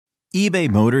eBay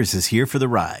Motors is here for the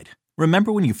ride.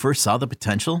 Remember when you first saw the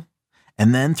potential?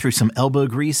 And then through some elbow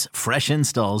grease, fresh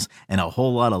installs, and a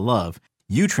whole lot of love,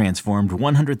 you transformed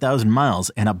 100,000 miles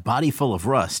and a body full of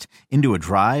rust into a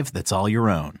drive that's all your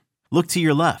own. Look to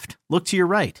your left. Look to your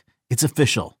right. It's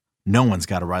official. No one's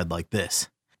got a ride like this.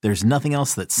 There's nothing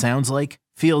else that sounds like,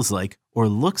 feels like, or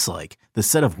looks like the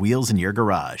set of wheels in your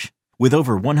garage. With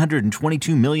over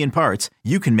 122 million parts,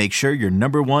 you can make sure your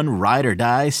number one ride or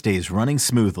die stays running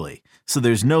smoothly. So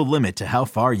there's no limit to how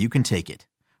far you can take it.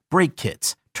 Brake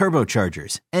kits,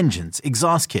 turbochargers, engines,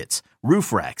 exhaust kits,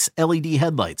 roof racks, LED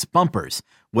headlights, bumpers,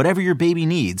 whatever your baby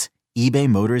needs, eBay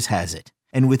Motors has it.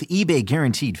 And with eBay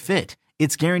Guaranteed Fit,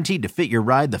 it's guaranteed to fit your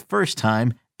ride the first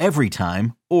time, every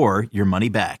time, or your money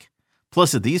back.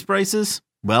 Plus at these prices,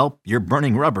 well, you're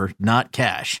burning rubber, not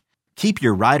cash. Keep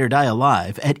your ride or die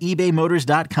alive at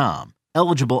ebaymotors.com.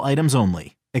 Eligible items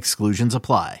only. Exclusions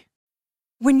apply.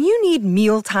 When you need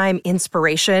mealtime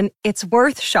inspiration, it's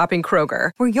worth shopping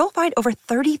Kroger, where you'll find over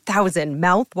 30,000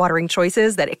 mouth-watering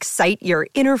choices that excite your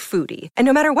inner foodie. And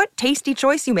no matter what tasty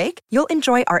choice you make, you'll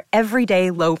enjoy our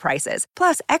everyday low prices,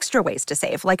 plus extra ways to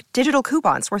save, like digital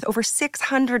coupons worth over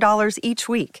 $600 each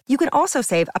week. You can also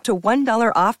save up to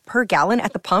 $1 off per gallon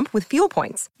at the pump with fuel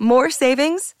points. More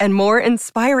savings and more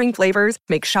inspiring flavors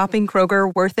make shopping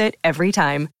Kroger worth it every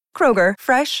time. Kroger,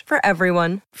 fresh for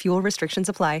everyone. Fuel restrictions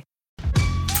apply.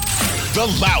 The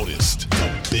loudest,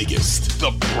 the biggest,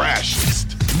 the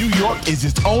brashest. New York is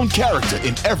its own character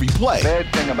in every play. The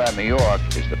bad thing about New York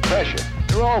is the pressure.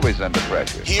 They're always under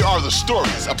pressure. Here are the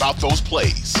stories about those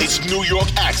plays. It's New York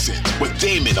Accent with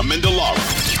Damon Amendolara.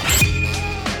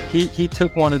 He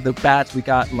took one of the bats we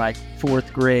got in like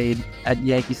fourth grade at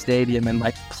Yankee Stadium and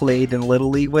like played in Little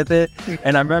League with it.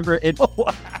 And I remember it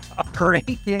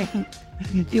breaking.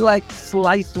 He like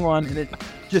sliced one and it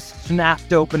just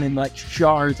snapped open in like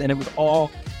shards, and it was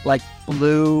all like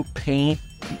blue paint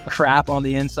crap on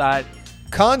the inside.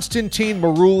 Constantine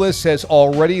Maroulis has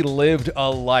already lived a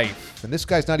life, and this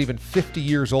guy's not even 50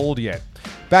 years old yet.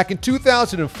 Back in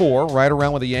 2004, right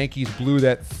around when the Yankees blew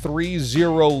that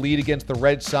 3-0 lead against the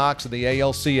Red Sox in the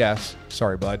ALCS,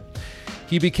 sorry bud,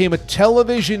 he became a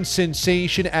television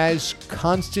sensation as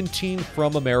Constantine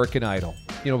from American Idol.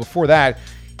 You know, before that,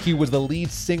 he was the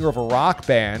lead singer of a rock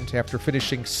band. After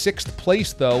finishing 6th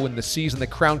place, though, in the season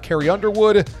that crowned Carrie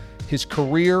Underwood, his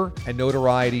career and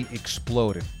notoriety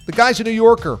exploded. The guy's a New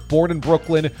Yorker, born in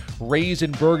Brooklyn, raised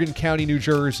in Bergen County, New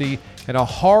Jersey, and a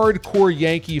hardcore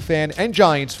Yankee fan and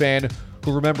Giants fan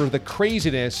who remembers the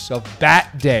craziness of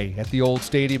Bat Day at the old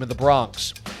stadium in the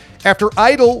Bronx. After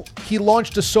Idol, he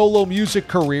launched a solo music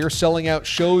career, selling out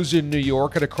shows in New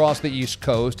York and across the East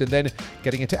Coast, and then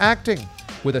getting into acting,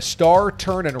 with a star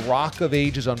turn in Rock of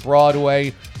Ages on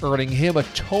Broadway, earning him a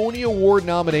Tony Award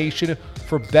nomination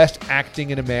for Best Acting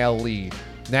in a Male Lead.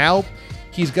 Now,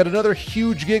 he's got another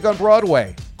huge gig on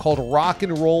Broadway called Rock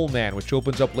and Roll Man, which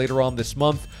opens up later on this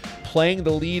month, playing the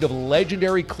lead of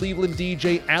legendary Cleveland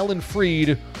DJ Alan Freed,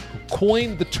 who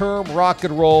coined the term rock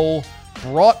and roll,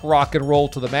 brought rock and roll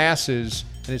to the masses,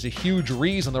 and is a huge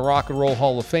reason the Rock and Roll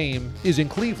Hall of Fame is in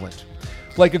Cleveland.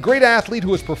 Like a great athlete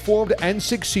who has performed and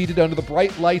succeeded under the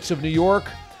bright lights of New York,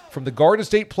 from the Garden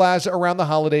State Plaza around the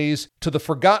holidays to the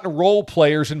forgotten role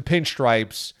players in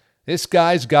pinstripes, this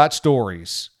guy's got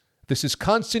stories. This is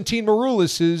Constantine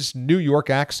Maroulis' New York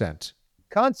Accent.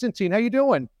 Constantine, how you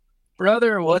doing?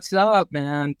 Brother, what's up,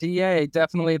 man? DA,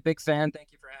 definitely a big fan.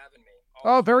 Thank you for having me.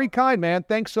 Oh, very kind, man.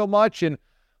 Thanks so much. And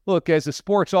look, as a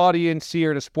sports audience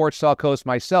here and a sports talk host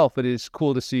myself, it is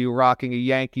cool to see you rocking a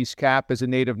Yankees cap as a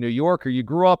native New Yorker. You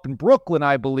grew up in Brooklyn,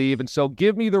 I believe, and so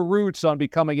give me the roots on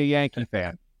becoming a Yankee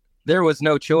fan. There was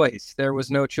no choice. There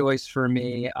was no choice for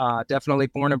me. Definitely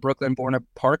born in Brooklyn, born at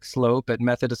Park Slope at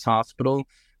Methodist Hospital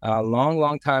a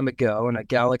long time ago in a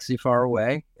galaxy far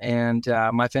away. And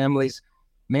my family's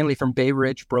mainly from Bay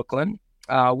Ridge, Brooklyn.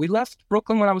 We left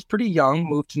Brooklyn when I was pretty young,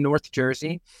 moved to North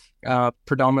Jersey.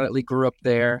 Predominantly grew up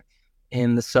there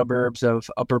in the suburbs of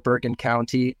Upper Bergen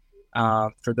County.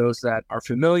 For those that are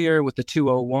familiar with the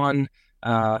 201,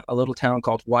 a little town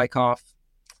called Wyckoff.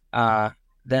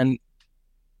 Then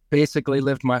basically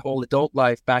lived my whole adult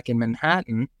life back in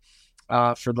Manhattan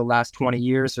for the last 20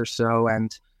 years or so.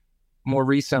 And more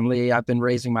recently, I've been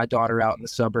raising my daughter out in the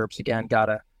suburbs again. Got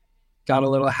a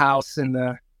little house in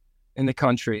the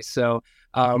country. So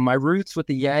my roots with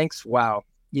the Yanks, wow.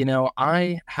 You know,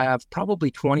 I have probably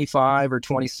 25 or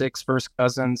 26 first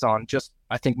cousins on just,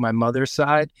 I think, my mother's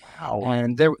side. Wow.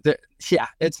 And yeah,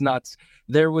 it's nuts.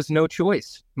 There was no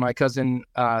choice. My cousin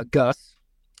Gus,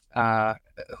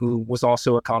 who was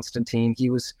also a Constantine, he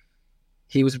was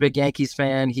a big Yankees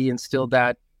fan. He instilled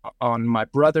that on my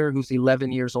brother, who's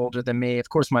 11 years older than me. Of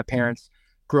course, my parents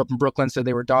grew up in Brooklyn, so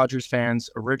they were Dodgers fans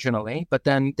originally, but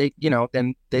then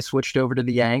they switched over to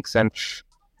the Yanks and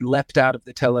leapt out of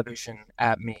the television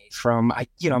at me from,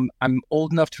 I'm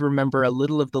old enough to remember a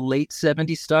little of the late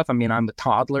 70s stuff. I mean, I'm a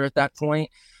toddler at that point.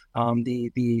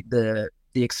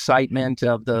 The excitement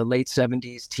of the late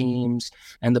 70s teams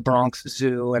and the Bronx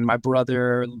Zoo, and my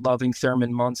brother loving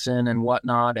Thurman Munson and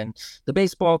whatnot, and the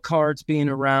baseball cards being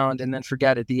around. And then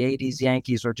forget it, the 80s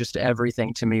Yankees were just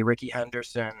everything to me. Ricky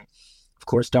Henderson, of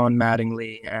course, Don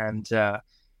Mattingly, and,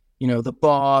 the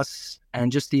boss,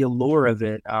 and just the allure of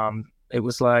it. It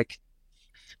was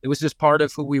just part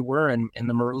of who we were in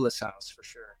the Maroulis house, for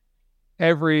sure.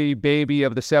 Every baby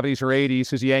of the 70s or 80s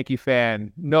who's a Yankee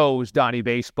fan knows Donnie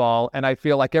Baseball, and I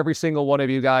feel like every single one of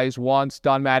you guys wants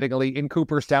Don Mattingly in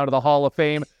Cooperstown to the Hall of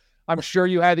Fame. I'm sure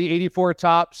you had the 84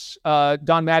 Topps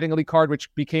Don Mattingly card,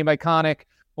 which became iconic,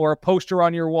 or a poster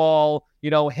on your wall,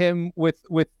 him with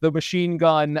the machine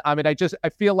gun. I mean, I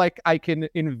feel like I can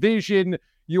envision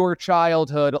your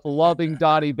childhood loving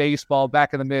Donnie Baseball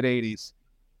back in the mid-80s.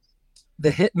 The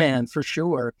Hitman, for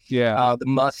sure. Yeah. The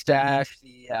mustache,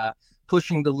 the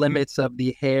pushing the limits of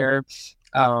the hair,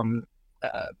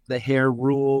 the hair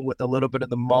rule with a little bit of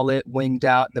the mullet winged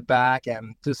out in the back,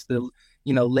 and just the,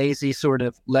 lazy sort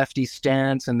of lefty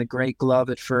stance and the great glove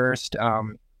at first.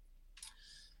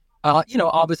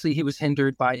 Obviously he was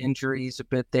hindered by injuries a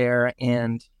bit there,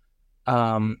 and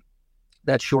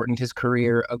that shortened his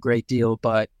career a great deal,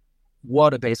 but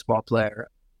what a baseball player.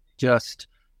 Just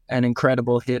an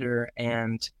incredible hitter,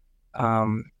 and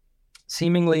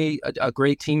seemingly a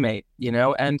great teammate,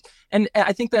 and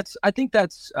I think it's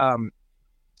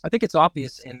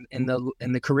obvious in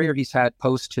the career he's had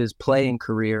post his playing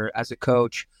career as a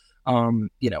coach.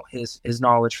 His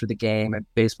knowledge for the game and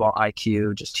baseball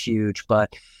IQ just huge,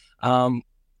 but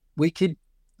we could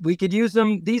use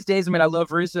them these days. I mean, I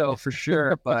love Rizzo for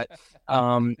sure, but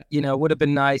would have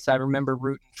been nice. I remember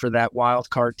rooting for that wild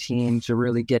card team to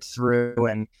really get through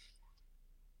and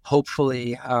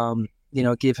hopefully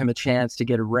give him a chance to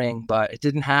get a ring, but it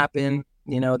didn't happen.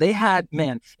 They had,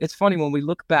 it's funny when we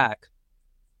look back,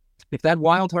 if that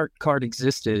wild card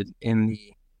existed in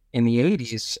the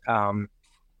 80s, I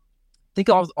think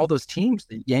all those teams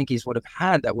the Yankees would have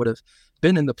had that would have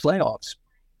been in the playoffs.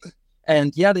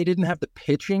 And yeah, they didn't have the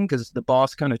pitching because the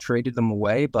boss kind of traded them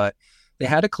away, but they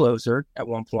had a closer at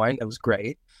one point. That was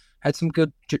great. Had some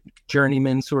good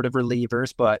journeyman sort of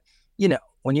relievers, but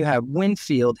when you have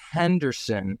Winfield,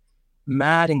 Henderson,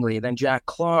 Mattingly, then Jack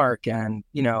Clark, and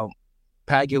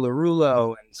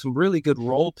Pagliarulo, and some really good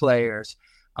role players,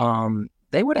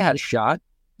 they would have had a shot.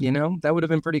 That would have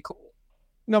been pretty cool.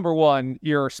 Number one,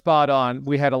 you're spot on.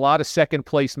 We had a lot of second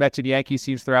place Mets and Yankees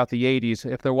teams throughout the 80s.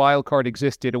 If the wild card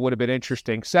existed, it would have been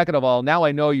interesting. Second of all, now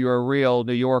I know you're a real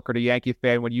New Yorker to Yankee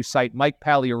fan when you cite Mike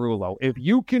Pagliarulo. If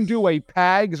you can do a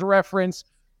PAGS reference,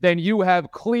 then you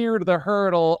have cleared the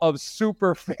hurdle of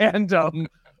super fandom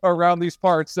around these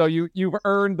parts. So you've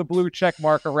earned the blue check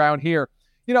mark around here.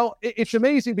 It's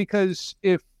amazing because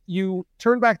if you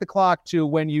turn back the clock to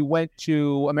when you went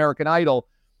to American Idol,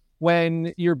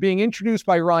 when you're being introduced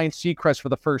by Ryan Seacrest for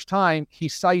the first time, he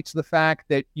cites the fact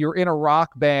that you're in a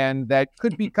rock band that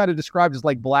could be kind of described as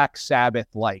like Black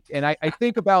Sabbath-like. And I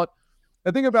think about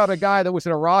a guy that was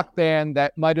in a rock band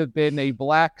that might have been a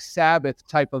Black Sabbath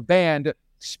type of band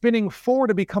spinning forward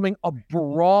to becoming a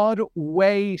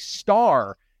Broadway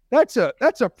star. That's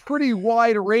a pretty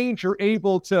wide range you're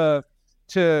able to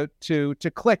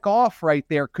click off right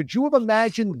there. Could you have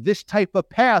imagined this type of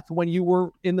path when you were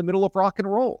in the middle of rock and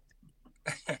roll?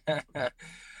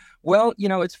 Well,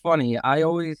 it's funny. I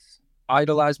always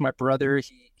idolized my brother.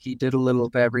 He did a little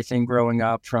of everything growing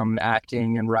up, from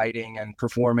acting and writing and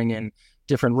performing in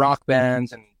different rock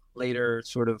bands and later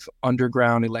sort of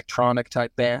underground electronic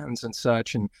type bands and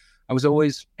such. And I was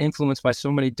always influenced by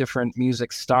so many different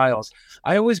music styles.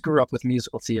 I always grew up with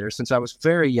musical theater since I was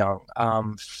very young.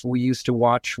 We used to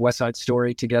watch West Side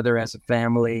Story together as a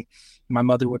family. My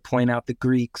mother would point out the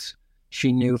Greeks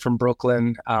she knew from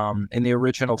Brooklyn in the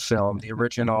original film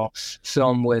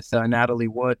with Natalie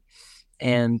Wood.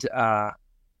 And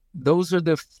those are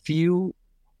the few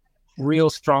real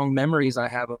strong memories I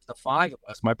have of the five of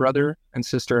us, my brother and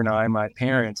sister and I, my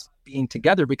parents, being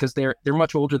together, because they're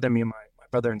much older than me, my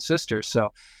brother and sister.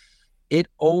 So it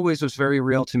always was very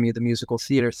real to me, the musical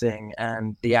theater thing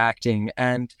and the acting.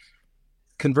 And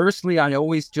conversely, I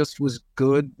always just was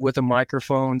good with a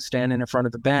microphone standing in front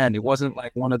of the band. It wasn't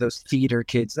like one of those theater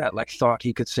kids that like thought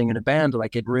he could sing in a band.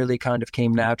 Like, it really kind of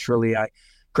came naturally. I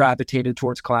gravitated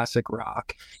towards classic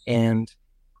rock, and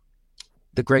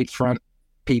the great front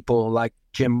people like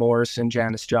Jim Morrison,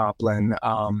 Janis Joplin,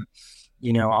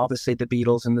 obviously the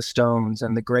Beatles and the Stones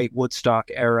and the great Woodstock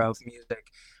era of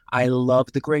music. I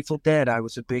love the Grateful Dead. I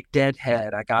was a big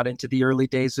Deadhead. I got into the early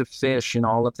days of Phish and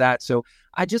all of that. So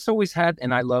I just always had,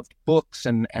 and I loved books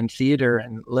and theater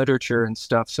and literature and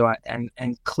stuff. So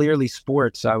and clearly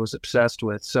sports I was obsessed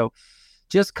with. So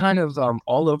just kind of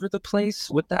all over the place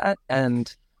with that.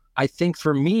 And I think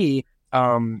for me,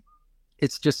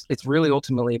 it's really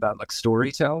ultimately about like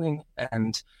storytelling.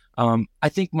 And I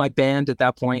think my band at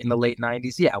that point in the late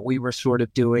 90s, we were sort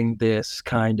of doing this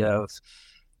kind of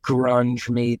grunge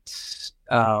meets,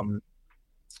 Limp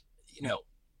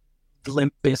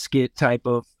Bizkit type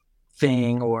of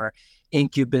thing or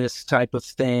Incubus type of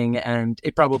thing. And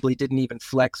it probably didn't even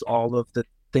flex all of the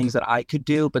things that I could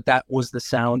do, but that was the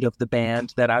sound of the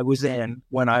band that I was in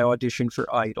when I auditioned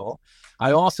for Idol.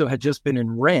 I also had just been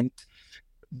in Rent,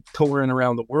 touring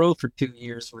around the world for 2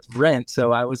 years with Rent.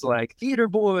 So I was like theater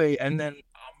boy, and then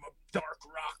I'm a dark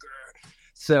rocker.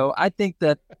 So I think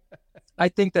that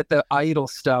the Idol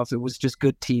stuff, it was just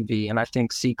good TV. And I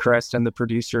think Seacrest and the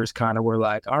producers kind of were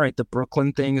like, all right, the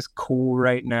Brooklyn thing is cool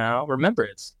right now. Remember,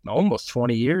 it's almost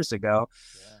 20 years ago.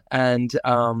 Yeah. And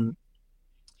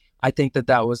I think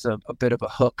that was a bit of a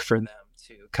hook for them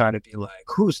to kind of be like,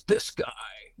 who's this guy?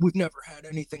 We've never had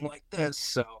anything like this.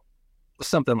 So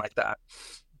something like that.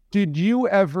 Did you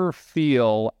ever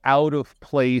feel out of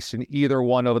place in either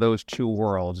one of those two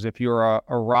worlds? If you're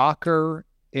a rocker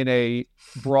in a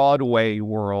Broadway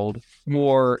world,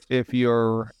 or if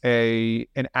you're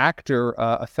an actor,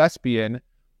 a thespian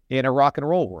in a rock and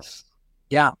roll world?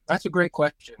 Yeah, that's a great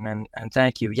question. And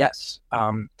thank you. Yes.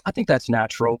 I think that's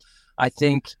natural. I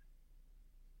think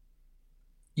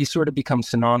you sort of become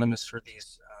synonymous for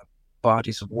these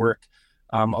bodies of work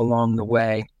along the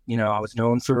way. I was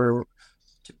known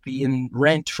to be in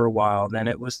Rent for a while. Then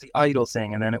it was the Idol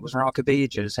thing, and then it was Rock of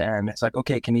Ages. And it's like,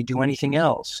 okay, can you do anything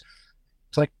else?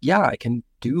 It's like, yeah, I can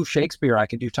do Shakespeare. I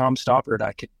can do Tom Stoppard.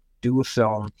 I could do a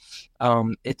film.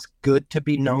 It's good to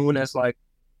be known as like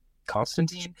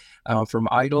Constantine from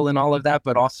Idol and all of that,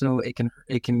 but also it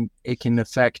can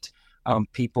affect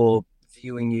people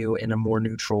viewing you in a more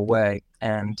neutral way,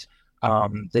 and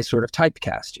they sort of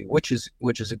typecast you, which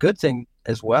is a good thing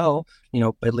as well.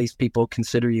 At least people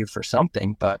consider you for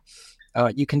something, but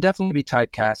you can definitely be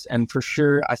typecast. And for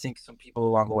sure, I think some people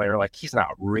along the way are like, he's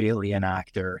not really an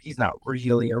actor. He's not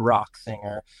really a rock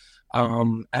singer.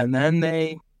 And then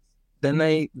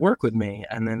they work with me,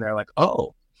 and then they're like,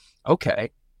 oh,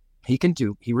 okay, he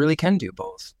really can do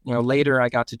both. Later I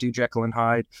got to do Jekyll and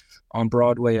Hyde on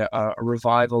Broadway, a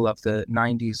revival of the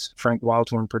 90s Frank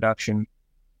Wildhorn production,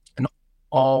 an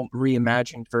all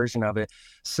reimagined version of it.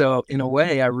 So in a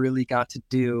way, I really got to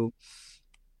do,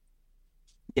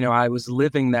 I was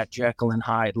living that Jekyll and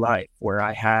Hyde life where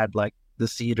I had like the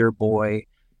theater boy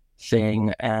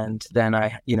thing. And then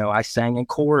I sang in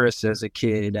chorus as a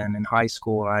kid, and in high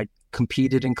school I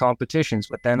competed in competitions,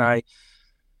 but then I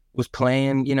was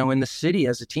playing, in the city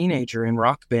as a teenager in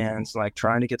rock bands, like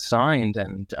trying to get signed.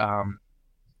 And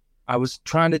I was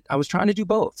trying to do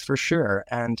both for sure.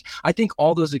 And I think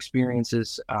all those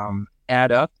experiences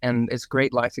add up, and it's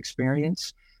great life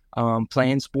experience.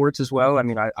 Playing sports as well. I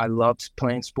mean, I loved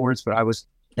playing sports, but I was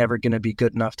never going to be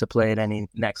good enough to play at any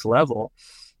next level.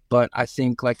 But I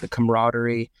think like the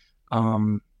camaraderie,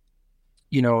 all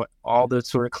the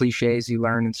sort of cliches you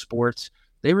learn in sports,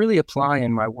 they really apply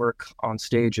in my work on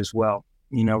stage as well.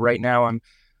 Right now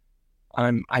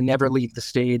I never leave the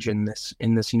stage in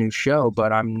this new show,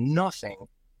 but I'm nothing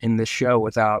in this show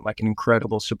without like an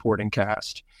incredible supporting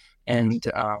cast. And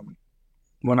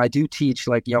when I do teach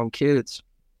like young kids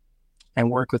and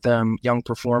work with them, young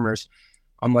performers,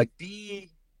 I'm like,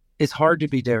 it's hard to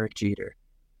be Derek Jeter.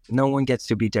 No one gets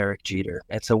to be Derek Jeter.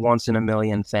 It's a once in a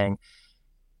million thing.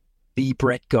 Be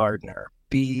Brett Gardner.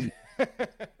 Be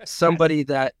somebody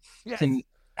that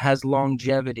has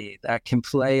longevity, that can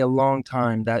play a long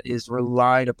time, that is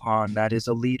relied upon, that is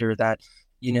a leader, that,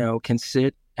 can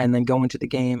sit and then go into the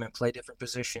game and play different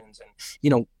positions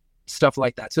and, stuff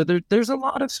like that. So there's a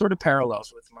lot of sort of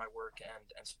parallels with my work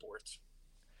and sports.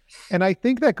 And I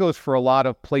think that goes for a lot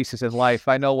of places in life.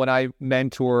 I know when I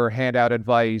mentor, hand out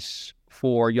advice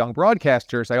for young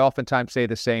broadcasters, I oftentimes say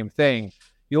the same thing.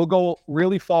 You'll go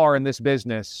really far in this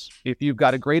business if you've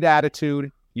got a great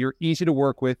attitude, you're easy to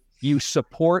work with, you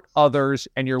support others,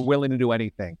 and you're willing to do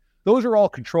anything. Those are all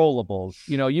controllables.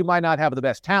 You might not have the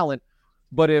best talent,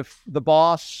 but if the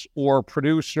boss or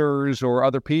producers or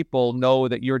other people know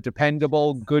that you're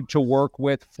dependable, good to work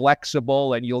with,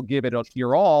 flexible, and you'll give it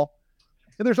your all,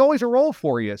 and there's always a role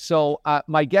for you. So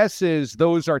my guess is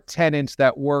those are tenets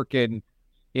that work in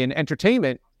in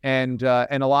entertainment and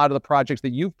a lot of the projects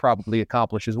that you've probably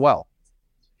accomplished as well.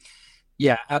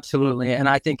 Yeah, absolutely. And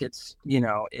I think it's,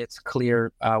 it's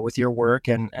clear with your work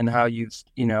and how you've,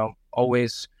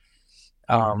 always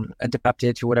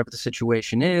adapted to whatever the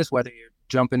situation is, whether you're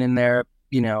jumping in there,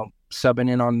 subbing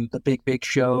in on the big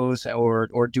shows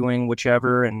or doing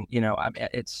whichever. And,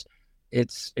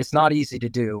 it's not easy to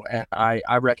do. And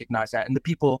I recognize that. And the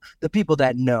people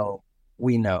that know,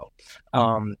 we know.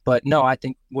 But no, I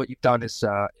think what you've done is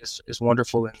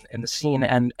wonderful in the scene.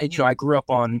 And I grew up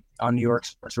on New York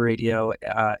sports radio.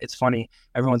 It's funny.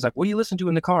 Everyone's like, what do you listen to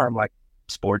in the car? I'm like,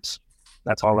 sports.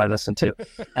 That's all I listen to.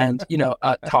 And,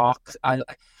 talk.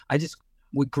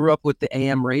 We grew up with the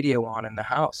AM radio on in the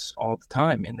house all the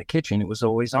time in the kitchen. It was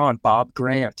always on. Bob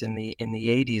Grant in the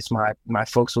 80s, my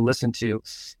folks would listen to.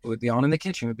 It would be on in the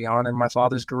kitchen. It would be on in my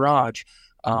father's garage.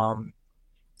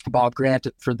 Bob Grant,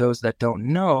 for those that don't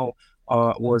know,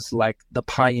 was like the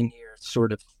pioneer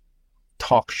sort of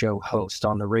talk show host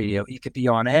on the radio. He could be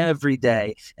on every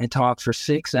day and talk for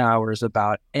 6 hours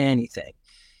about anything.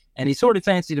 And he sort of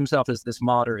fancied himself as this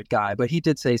moderate guy, but he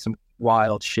did say some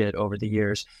wild shit over the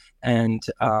years. And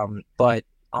but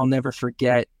I'll never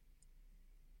forget.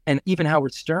 And even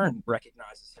Howard Stern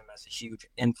recognizes him as a huge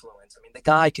influence. I mean, the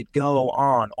guy could go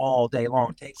on all day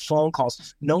long, take phone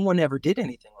calls. No one ever did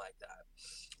anything like that,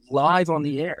 live on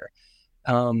the air.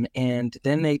 And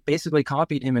then they basically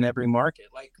copied him in every market.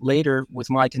 Like later with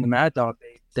Mike and the Mad Dog,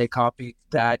 they copied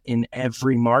that in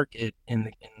every market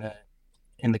in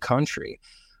the country.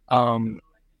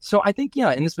 So I think,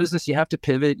 in this business, you have to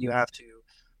pivot. You have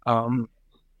to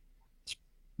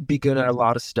be good at a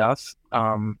lot of stuff.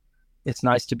 It's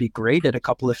nice to be great at a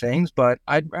couple of things, but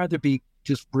I'd rather be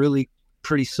just really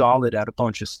pretty solid at a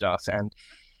bunch of stuff. And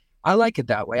I like it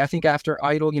that way. I think after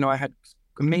Idol, I had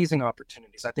amazing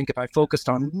opportunities. I think if I focused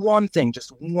on one thing,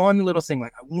 just one little thing,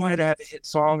 like I wanted to have a hit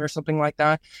song or something like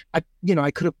that, I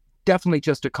could have definitely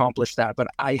just accomplished that. But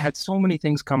I had so many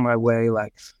things come my way,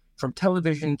 like from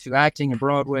television to acting and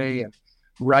Broadway and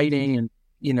writing and,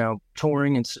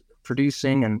 touring and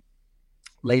producing. And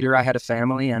later I had a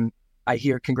family, and I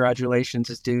hear congratulations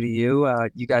is due to you.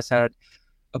 You guys had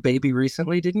a baby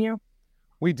recently, didn't you?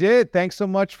 We did. Thanks so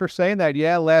much for saying that.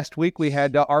 Yeah, last week we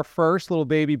had our first little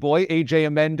baby boy, AJ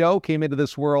Amendo, came into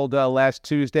this world last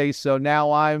Tuesday. So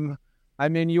now I'm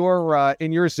in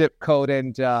your zip code,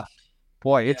 and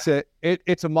boy,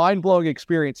 it's a mind-blowing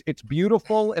experience. It's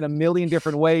beautiful in a million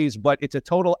different ways, but it's a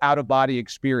total out-of-body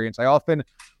experience. I often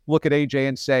look at AJ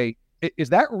and say, is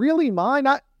that really mine?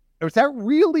 Or is that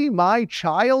really my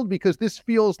child? Because this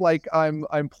feels like I'm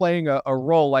playing a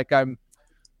role, like I'm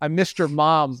Mr.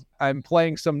 Mom. I'm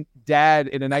playing some dad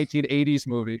in a 1980s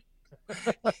movie.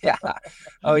 Yeah.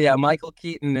 Oh yeah. Michael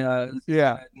Keaton.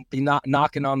 Be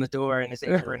knocking on the door in his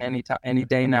apron any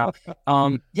day now.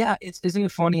 Yeah. Isn't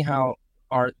it funny how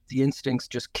the instincts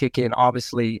just kick in?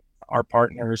 Obviously, our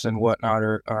partners and whatnot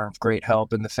are of great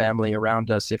help in the family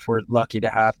around us if we're lucky to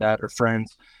have that, or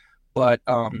friends. But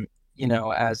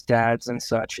as dads and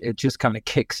such, it just kind of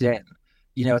kicks in.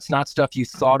 It's not stuff you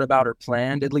thought about or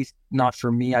planned, at least not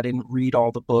for me. I didn't read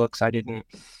all the books. I didn't,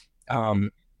 I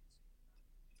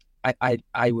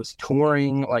was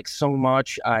touring like so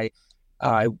much. I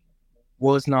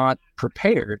was not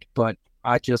prepared, but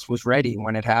I just was ready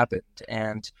when it happened.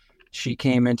 And she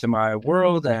came into my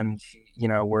world, and,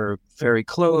 we're very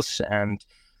close, and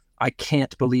I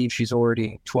can't believe she's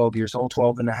already 12 years old,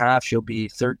 12 and a half. She'll be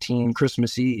 13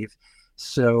 Christmas Eve.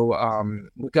 So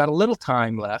we've got a little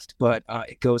time left, but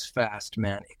it goes fast,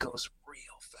 man. It goes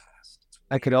real fast.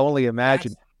 I could only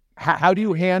imagine. How do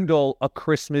you handle a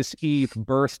Christmas Eve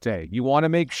birthday? You want to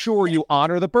make sure you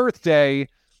honor the birthday,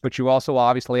 but you also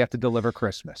obviously have to deliver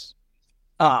Christmas.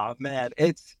 Oh, man.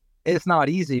 It's not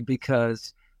easy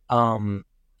because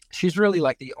she's really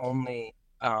like the only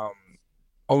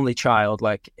child,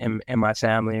 like in my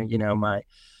family.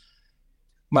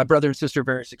 My brother and sister are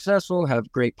very successful, have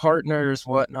great partners,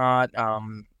 whatnot,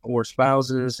 or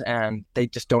spouses, and they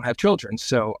just don't have children.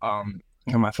 So,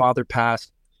 my father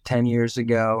passed 10 years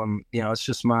ago, and, it's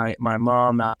just my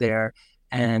mom out there.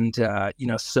 And,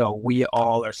 so we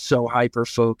all are so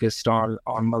hyper-focused on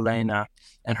Milena,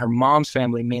 and her mom's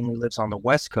family mainly lives on the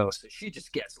West Coast. So she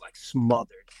just gets like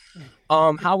smothered.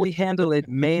 How we handle it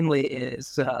mainly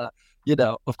is,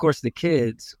 of course, the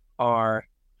kids are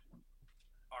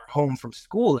home from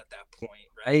school at that point,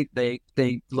 right?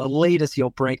 The latest you'll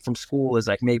break from school is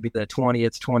like maybe the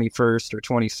 20th, 21st, or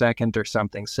 22nd or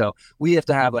something. So we have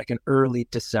to have like an early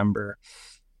December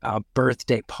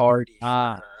birthday party.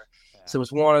 So it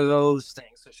was one of those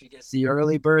things. So she gets the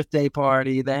early birthday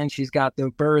party, then she's got the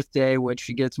birthday, which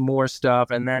she gets more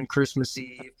stuff, and then Christmas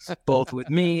Eve, both with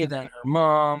me, then her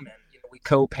mom, and we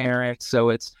co-parent. So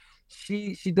it's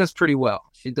she does pretty well.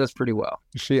 She does pretty well.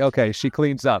 She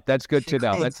cleans up. That's good to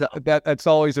know. That's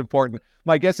always important.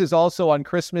 My guess is also on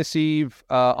Christmas Eve,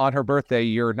 on her birthday,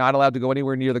 you're not allowed to go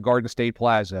anywhere near the Garden State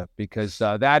Plaza because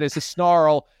that is a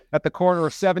snarl at the corner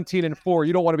of 17 and 4.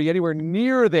 You don't want to be anywhere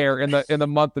near there in the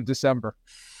month of December.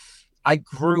 I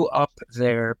grew up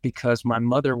there because my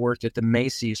mother worked at the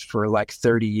Macy's for like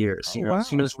 30 years. Wow. As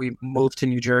soon as we moved to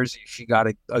New Jersey, she got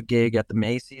a gig at the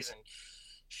Macy's, and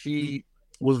she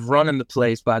was running the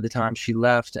place by the time she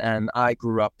left, and I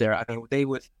grew up there. I mean, they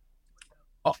would,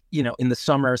 in the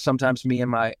summer, sometimes me and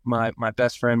my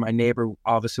best friend, my neighbor,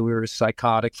 obviously we were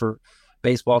psychotic for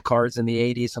baseball cards in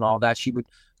the 80s and all that. She would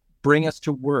bring us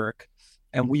to work,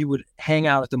 and we would hang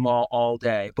out at the mall all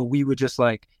day, but we would just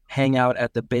like hang out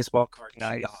at the baseball card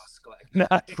kiosk,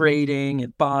 like trading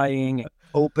and buying and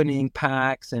opening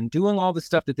packs and doing all the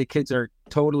stuff that the kids are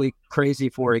totally crazy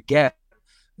for again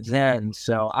then.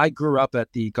 So I grew up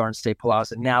at the Garden State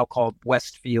Plaza, now called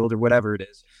Westfield or whatever it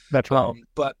is. That's right.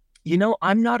 But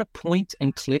I'm not a point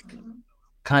and click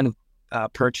kind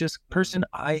of purchase person.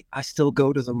 I still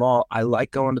go to the mall. I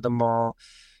like going to the mall.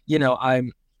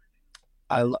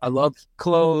 I love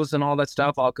clothes and all that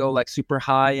stuff. I'll go like super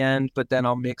high end, but then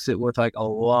I'll mix it with like a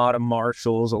lot of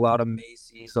Marshalls, a lot of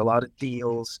Macy's, a lot of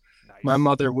deals. Nice. My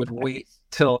mother would wait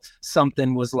till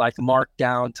something was like marked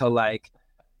down to like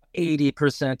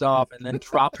 80% off and then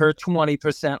drop her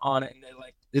 20% on it. And they're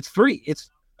like, it's free.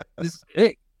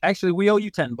 Actually, we owe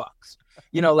you $10.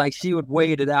 Like she would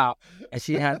wait it out, and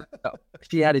she had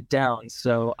it down.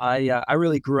 So I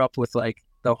really grew up with like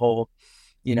the whole,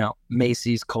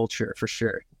 Macy's culture for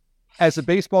sure. As a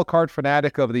baseball card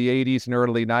fanatic of the 80s and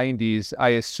early 90s, I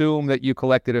assume that you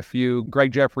collected a few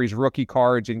Greg Jeffries rookie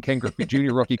cards and Ken Griffey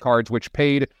Jr. rookie cards, which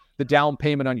paid the down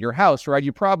payment on your house, right?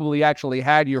 You probably actually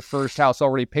had your first house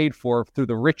already paid for through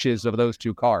the riches of those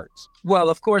two cards. Well,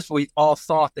 of course, we all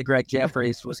thought that Greg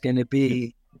Jeffries was going to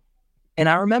be, and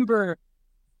I remember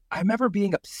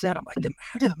being upset. I'm like,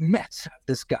 how did the Mets have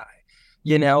this guy?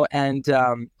 And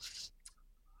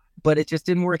but it just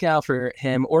didn't work out for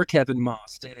him or Kevin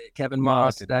Moss. Did it? Kevin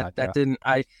Moss, didn't.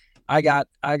 I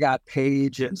got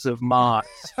pages of Moss.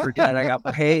 Forget, I got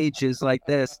pages like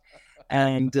this,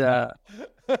 and the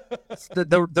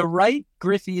right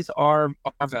Griffies are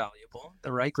valuable.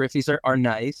 The right Griffies are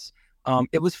nice.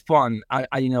 It was fun.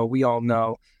 We all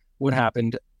know what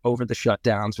happened over the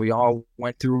shutdowns. We all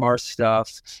went through our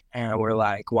stuff and we're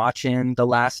like watching The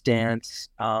Last Dance.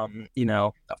 Of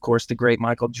course, the great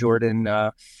Michael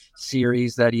Jordan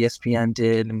series that ESPN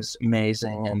did, and it was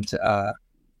amazing.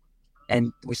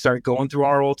 And we started going through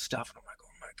our old stuff. And I'm like, oh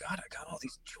my God, I got all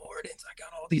these Jordans. I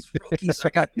got all these rookies. I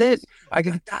got this. I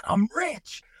got that. I'm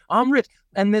rich.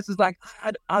 And this is like,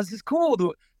 this is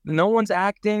cool. No one's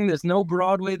acting. There's no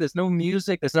Broadway. There's no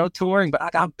music. There's no touring. But I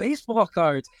got baseball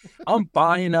cards. I'm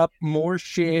buying up more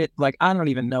shit. Like, I don't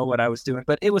even know what I was doing.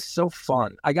 But it was so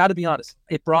fun. I got to be honest.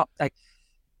 It brought, like,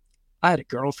 I had a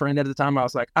girlfriend at the time. I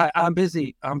was like, I'm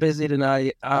busy. I'm busy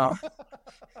tonight.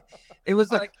 It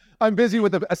was like, I'm busy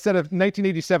with a set of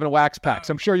 1987 wax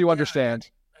packs. I'm sure you understand.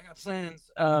 I got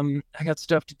plans. I got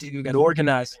stuff to do. I got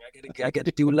organizing. I got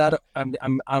to do a lot of.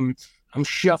 I'm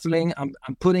shuffling. I'm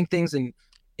putting things in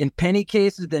penny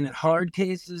cases, then in hard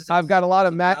cases. I've got a lot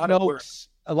of Matt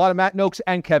Noakes,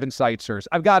 and Kevin Seitzers.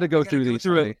 I've got to go through these.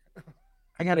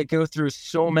 I got to go through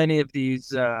so many of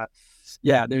these.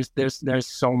 There's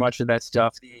so much of that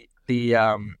stuff. The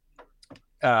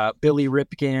Billy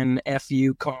Ripken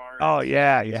FU card. Oh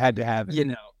yeah, you had to have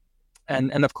it.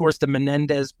 And of course the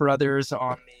Menendez brothers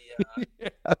on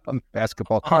the on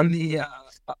basketball card.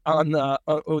 on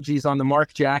the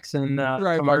Mark Jackson.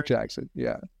 Right, Mark Jackson.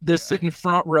 Yeah, they're sitting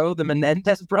front row. The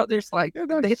Menendez brothers, like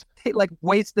they like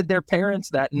wasted their parents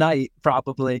that night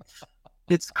probably.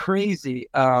 It's crazy.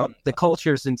 The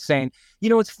culture is insane.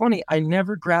 It's funny. I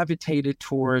never gravitated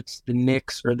towards the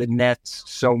Knicks or the Nets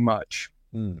so much.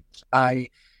 I,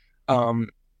 5th,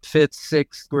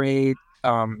 6th grade,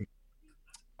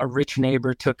 a rich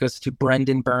neighbor took us to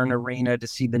Brendan Byrne Arena to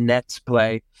see the Nets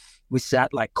play. We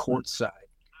sat like courtside,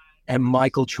 and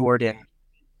Michael Jordan,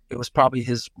 it was probably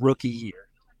his rookie year.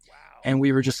 Wow. And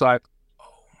we were just like,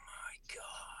 oh my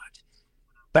God,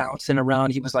 bouncing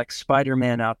around. He was like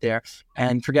Spider-Man out there.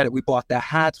 And forget it. We bought the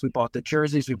hats, we bought the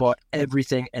jerseys, we bought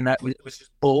everything. And it was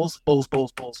just Bulls.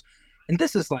 And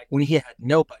this is like when he had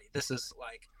nobody. This is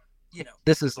like,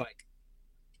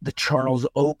 the Charles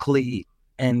Oakley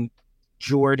and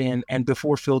Jordan, and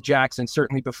before Phil Jackson,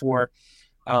 certainly before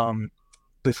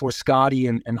before Scotty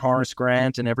and Horace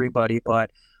Grant and everybody,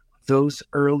 but those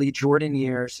early Jordan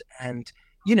years. And,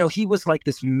 he was like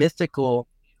this mythical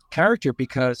character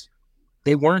because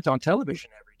they weren't on television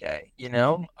every day,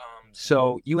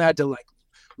 so you had to like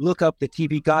look up the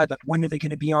TV guide, like when are they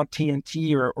going to be on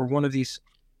TNT or one of these,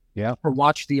 or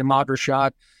watch the Ahmad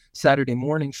Rashad Saturday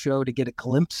morning show to get a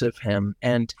glimpse of him.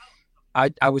 And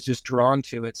I was just drawn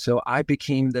to it. So I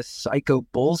became this psycho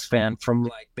Bulls fan from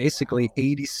like basically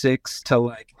 86 to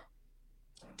like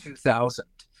 2000.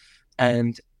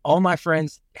 And all my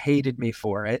friends hated me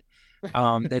for it. They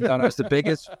thought I was the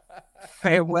biggest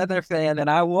fair weather fan, and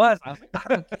I was. I was like, I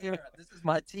don't care. This is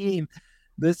my team.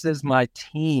 This is my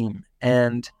team.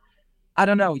 And I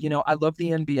don't know, I love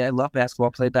the NBA. I love basketball.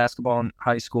 Played basketball in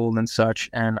high school and such.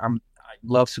 And I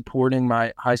love supporting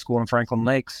my high school in Franklin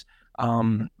Lakes.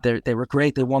 They were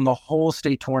great. They won the whole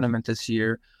state tournament this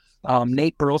year.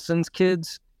 Nate Burleson's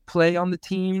kids play on the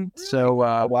team. So,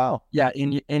 wow. Yeah,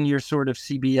 in your sort of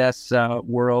CBS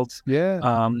world.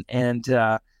 Yeah.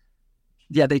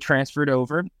 They transferred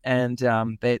over, and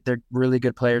they're really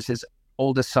good players. His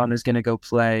oldest son is going to go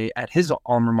play at his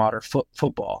alma mater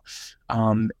football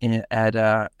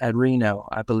at Reno,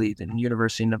 I believe, in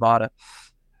University of Nevada.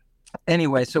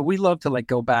 Anyway, so we love to like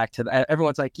go back to that.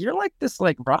 Everyone's like, you're like this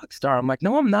like rock star. I'm like,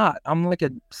 no, I'm not. I'm like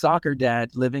a soccer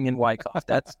dad living in Wyckoff.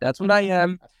 That's what I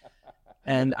am.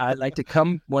 And I like to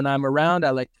come when I'm around.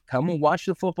 I like to come and watch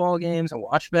the football games and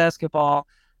watch basketball.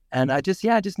 And I just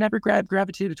never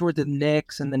gravitated toward the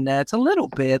Knicks and the Nets a little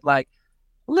bit. I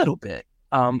root for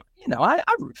them.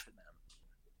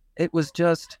 It was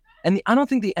just, and I don't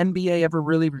think the NBA ever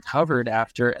really recovered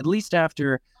after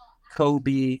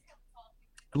Kobe.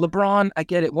 LeBron, I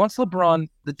get it. Once LeBron,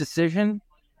 the decision,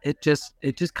 it just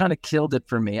kind of killed it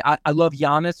for me. I love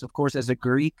Giannis, of course, as a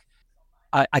Greek.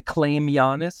 I claim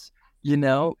Giannis,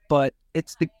 but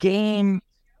it's the game.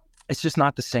 It's just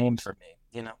not the same for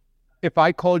me, If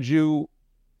I called you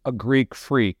a Greek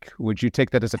freak, would you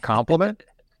take that as a compliment?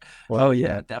 Well, oh,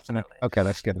 yeah, definitely. Okay,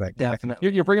 let's get that. Definitely.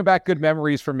 You're bringing back good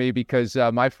memories for me because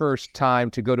my first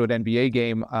time to go to an NBA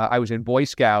game, I was in Boy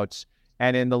Scouts.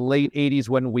 And in the late 80s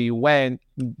when we went,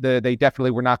 they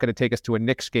definitely were not going to take us to a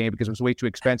Knicks game because it was way too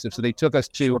expensive. So they took us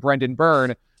to Brendan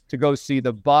Byrne to go see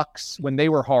the Bucks when they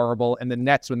were horrible and the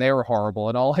Nets when they were horrible.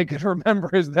 And all I can remember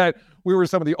is that we were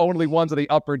some of the only ones on the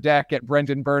upper deck at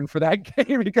Brendan Byrne for that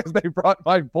game because they brought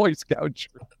my Boy Scout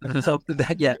shirt. So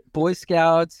Boy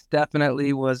Scouts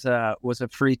definitely was a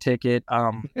free ticket.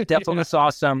 Definitely saw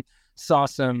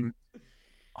some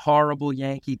horrible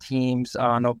Yankee teams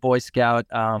on a Boy Scout.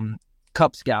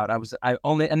 Cub Scout. I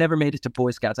never made it to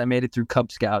Boy Scouts. I made it through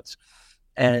Cub Scouts,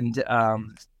 and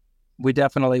we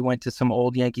definitely went to some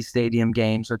old Yankee Stadium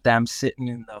games with them sitting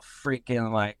in the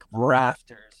freaking like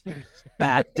rafters.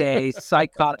 Bat day,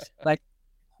 psychotic. Like,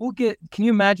 can you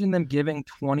imagine them giving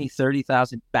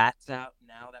 20,000-30,000 bats out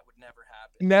now? That would never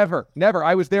happen. Never.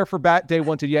 I was there for Bat Day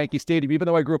once at Yankee Stadium. Even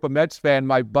though I grew up a Mets fan,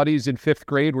 my buddies in 5th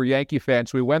grade were Yankee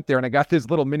fans. So we went there, and I got this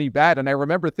little mini bat, and I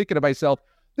remember thinking to myself,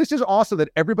 this is awesome that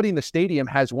everybody in the stadium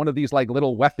has one of these like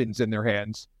little weapons in their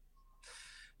hands.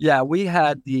 Yeah, we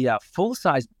had the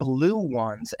full-size blue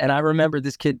ones, and I remember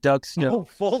this kid, Doug Snow. Oh,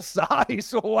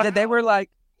 full-size? Wow. They were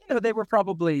like, they were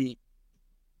probably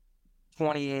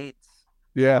 28s.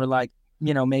 Yeah. Or like,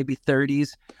 maybe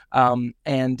 30s.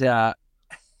 And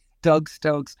Doug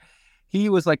Stokes, he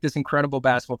was like this incredible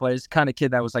basketball player. This kind of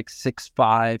kid that was like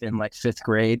 6'5" in like 5th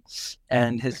grade.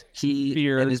 And he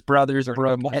and his brothers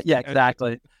yeah,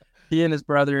 exactly. He and his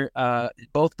brother,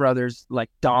 both brothers, like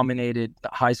dominated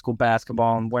high school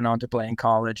basketball and went on to play in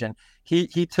college. And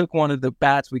he took one of the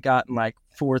bats we got in like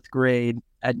 4th grade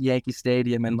at Yankee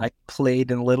Stadium and like played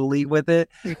in Little League with it.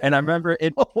 And I remember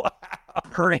it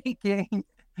breaking.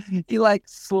 He like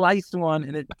sliced one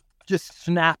and it just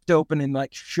snapped open in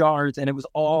like shards, and it was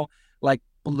all like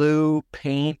blue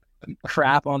paint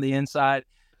crap on the inside.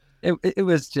 It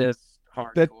was just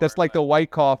hardcore. That's like the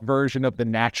Wyckoff version of the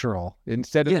natural.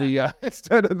 Instead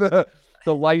of the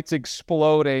lights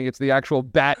exploding, it's the actual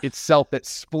bat itself that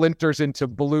splinters into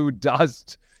blue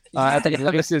dust.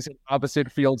 This is an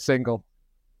opposite field single.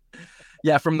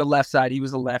 Yeah, from the left side. He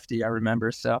was a lefty, I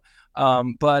remember. So,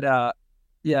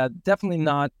 yeah, definitely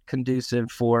not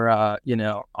conducive for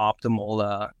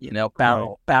optimal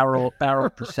barrel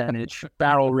percentage,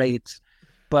 barrel rates.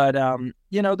 But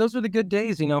those were the good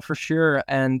days, for sure.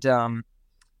 And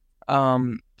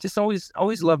just always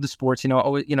loved the sports,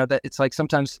 always, that it's like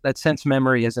sometimes that sense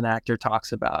memory as an actor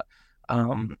talks about.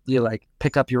 You like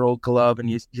pick up your old glove and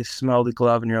you smell the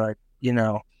glove and you're like,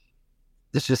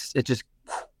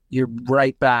 you're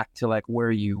right back to like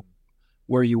where you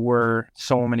were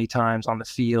so many times on the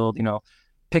field,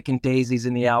 picking daisies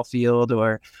in the outfield,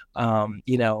 or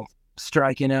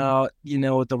striking out,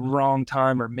 at the wrong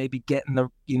time, or maybe getting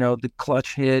the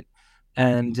clutch hit,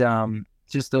 and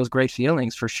just those great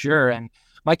feelings for sure. And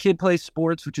my kid plays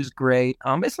sports, which is great.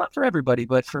 It's not for everybody,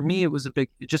 but for me, it was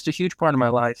just a huge part of my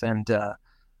life. And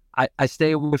I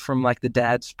stay away from like the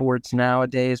dad sports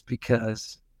nowadays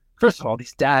because, first of all,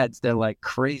 these dads, they're like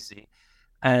crazy.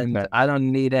 And I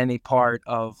don't need any part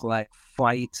of like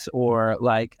fights or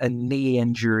like a knee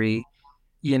injury,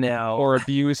 or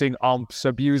abusing umps,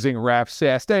 abusing refs.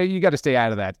 Yeah, you got to stay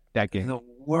out of that game. The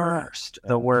worst.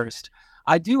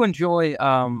 I do enjoy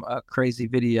a crazy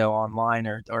video online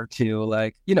or two.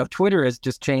 Like, Twitter has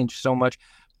just changed so much,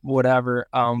 whatever.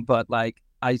 But like,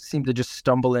 I seem to just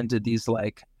stumble into these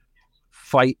like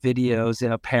fight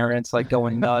videos, parents like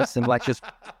going nuts and like just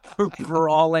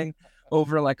brawling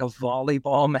over like a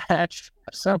volleyball match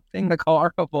or something like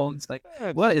horrible. It's like,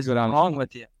 what is wrong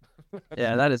with you?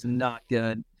 Yeah, that is not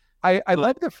good. I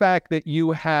like the fact that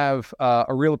you have a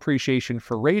real appreciation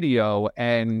for radio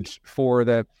and for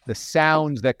the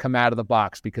sounds that come out of the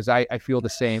box, because I feel the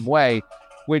same way,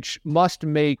 which must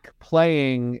make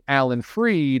playing Alan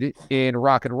Freed in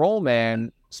Rock and Roll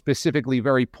Man specifically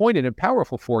very poignant and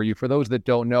powerful for you. For those that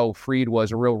don't know, Freed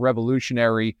was a real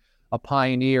revolutionary, a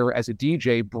pioneer as a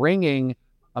DJ, bringing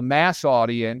a mass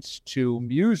audience to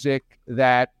music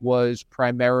that was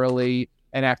primarily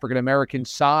an African-American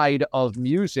side of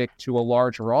music to a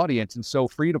larger audience. And so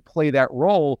for you to play that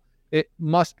role, it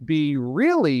must be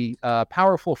really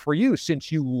powerful for you, since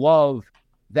you love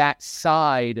that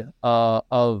side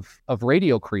of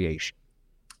radio creation.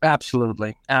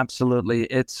 Absolutely.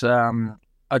 It's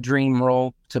a dream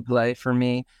role to play for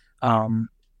me.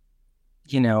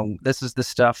 This is the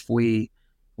stuff we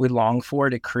long for,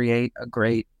 to create a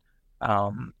great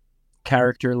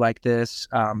character like this.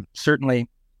 Certainly,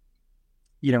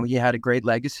 he had a great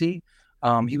legacy.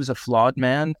 He was a flawed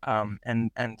man,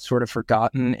 and sort of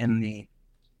forgotten in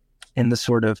the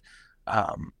sort of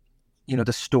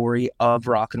the story of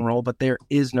rock and roll. But there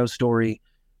is no story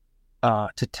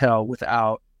to tell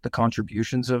without the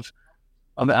contributions of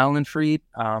Alan Freed.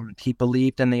 He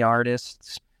believed in the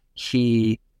artists.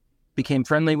 He became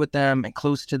friendly with them and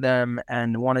close to them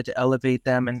and wanted to elevate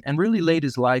them, and really laid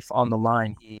his life on the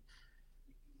line. He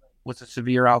was a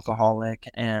severe alcoholic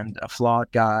and a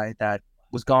flawed guy that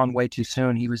was gone way too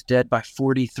soon. He was dead by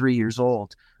 43 years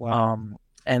old. Wow.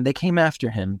 And they came after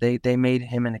him. They made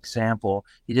him an example.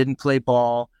 He didn't play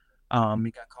ball. He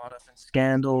got caught up in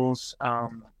scandals.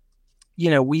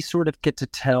 We sort of get to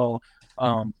tell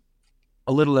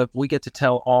we get to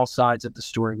tell all sides of the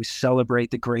story. We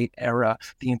celebrate the great era,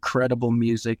 the incredible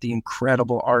music, the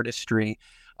incredible artistry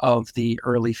of the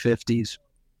early 50s.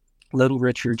 Little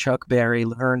Richard, Chuck Berry,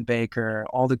 Laverne Baker,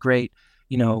 all the great,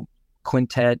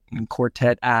 quintet and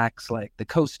quartet acts like the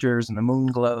Coasters and the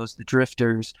Moonglows, the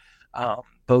Drifters,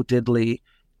 Bo Diddley.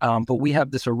 But we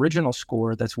have this original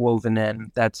score that's woven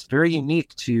in that's very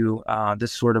unique to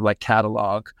this sort of like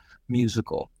catalog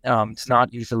musical. It's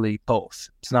not usually both.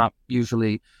 It's not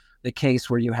usually the case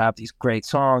where you have these great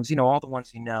songs, all the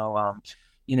ones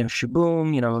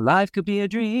Shaboom, Life Could Be a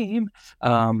Dream.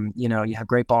 You have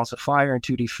Great Balls of Fire and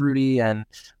Tutti Frutti and,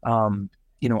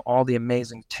 all the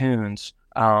amazing tunes,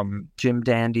 Jim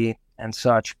Dandy and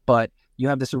such. But you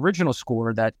have this original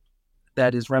score that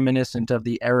is reminiscent of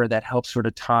the era that helps sort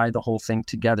of tie the whole thing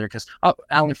together. Because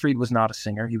Alan Freed was not a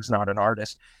singer. He was not an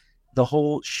artist. The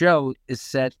whole show is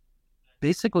set,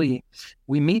 basically,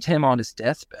 we meet him on his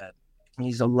deathbed.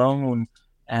 He's alone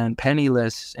and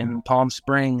penniless in Palm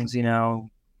Springs,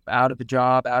 out of a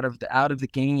job, out of the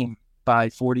game by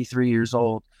 43 years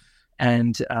old,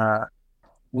 and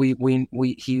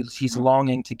he's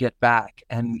longing to get back,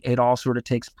 and it all sort of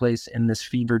takes place in this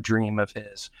fever dream of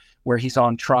his, where he's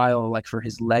on trial like for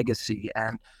his legacy,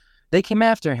 and they came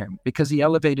after him because he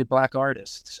elevated Black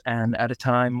artists, and at a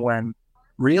time when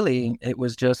really it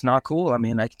was just not cool. I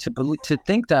mean, to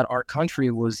think that our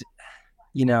country was,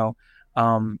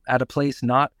 at a place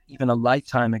not even a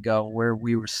lifetime ago where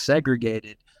we were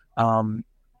segregated,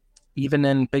 even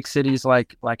in big cities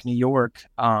like New York,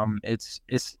 it's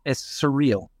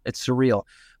surreal. It's surreal.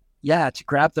 Yeah, to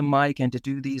grab the mic and to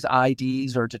do these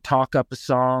IDs or to talk up a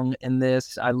song in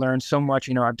this, I learned so much.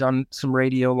 I've done some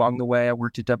radio along the way. I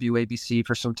worked at WABC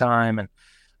for some time, and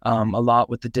a lot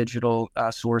with the digital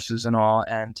sources and all,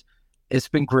 and it's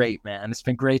been great, man. It's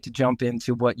been great to jump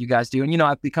into what you guys do. And,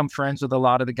 I've become friends with a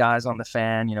lot of the guys on the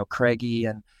Fan, Craigie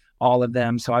and all of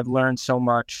them. So I've learned so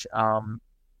much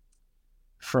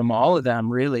from all of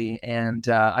them, really. And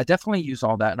I definitely use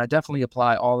all that. And I definitely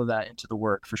apply all of that into the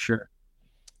work for sure.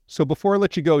 So before I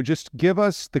let you go, just give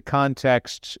us the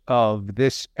context of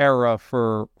this era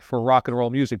for rock and roll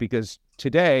music, because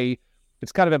today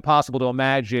it's kind of impossible to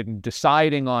imagine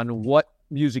deciding on what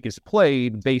music is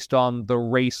played based on the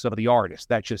race of the artist.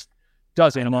 That just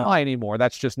doesn't apply anymore.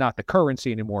 That's just not the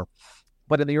currency anymore.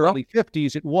 But in the early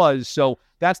 50s, it was. So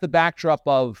that's the backdrop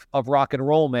of rock and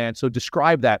roll, man. So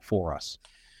describe that for us.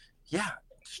 Yeah,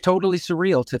 it's totally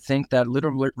surreal to think that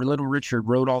Little Richard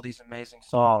wrote all these amazing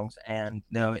songs, and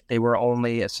they were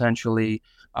only essentially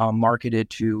marketed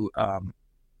to an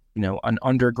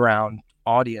underground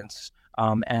audience,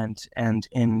 and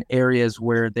in areas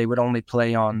where they would only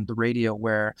play on the radio,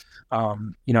 where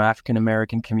African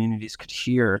American communities could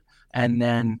hear, and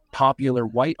then popular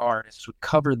white artists would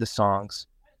cover the songs,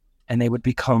 and they would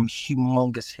become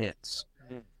humongous hits.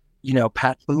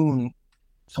 Pat Boone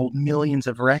sold millions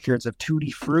of records of Tutti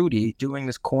Frutti doing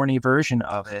this corny version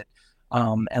of it,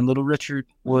 and Little Richard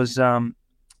was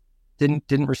didn't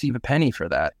receive a penny for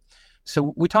that.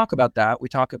 So we talk about that. We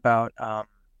talk about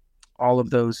all of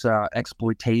those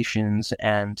exploitations,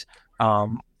 and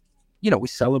we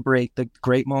celebrate the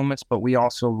great moments, but we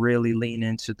also really lean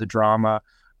into the drama.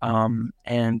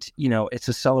 It's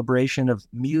a celebration of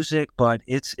music, but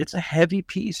it's a heavy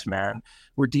piece, man.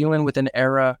 We're dealing with an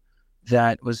era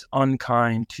that was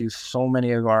unkind to so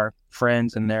many of our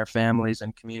friends and their families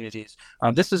and communities.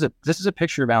 This is a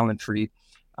picture of Alan Freed.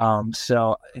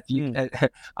 So if you,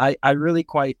 I really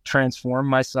quite transform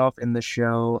myself in the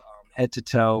show, head to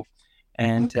toe.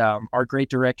 And our great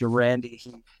director Randy,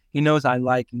 he knows I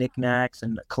like knickknacks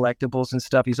and collectibles and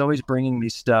stuff. He's always bringing me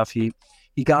stuff. He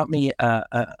got me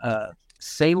a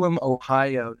Salem,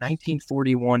 Ohio,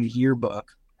 1941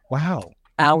 yearbook. Wow.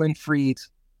 Alan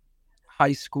Freed's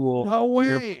high school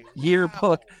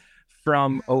yearbook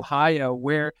from Ohio,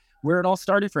 where it all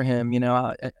started for him.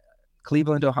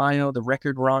 Cleveland, Ohio, the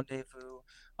record rendezvous.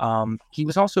 He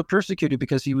was also persecuted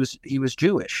because he was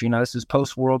Jewish. This is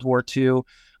post World War II.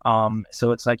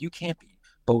 So it's like, you can't be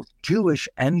both Jewish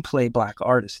and play black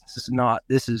artists. This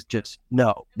is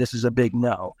a big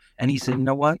no. And he said, you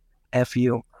know what? F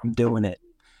you, I'm doing it.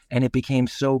 And it became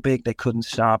so big they couldn't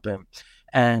stop him.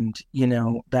 And,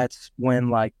 that's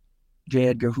when J.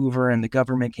 Edgar Hoover and the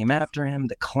government came after him,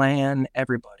 the Klan,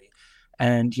 everybody.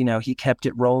 And, he kept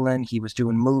it rolling. He was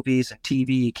doing movies and TV.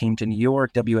 He came to New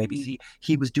York, WABC.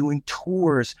 He was doing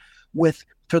tours with,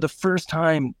 for the first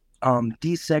time,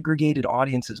 desegregated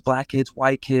audiences, black kids,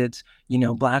 white kids,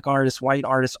 black artists, white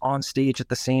artists on stage at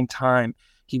the same time.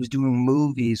 He was doing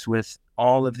movies with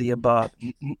all of the above.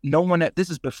 No one, this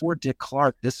is before Dick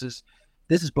Clark. This is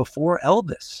before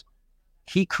Elvis.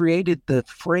 He created the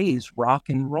phrase rock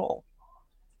and roll,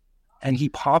 and he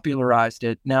popularized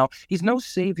it. Now, he's no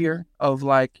savior of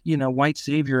white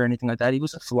savior or anything like that. He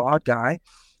was a flawed guy.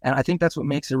 And I think that's what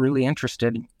makes it really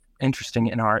interesting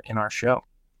in our show.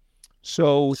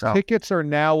 So tickets are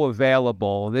now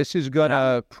available. This is going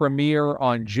to premiere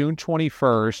on June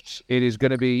 21st. It is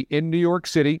going to be in New York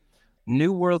City.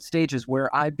 New World Stages, where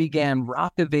I began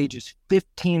Rock of Ages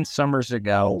 15 summers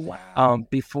ago. Oh, wow.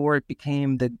 Before it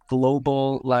became the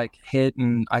global hit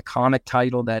and iconic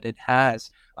title that it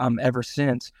has ever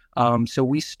since.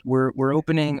 So we're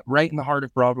opening right in the heart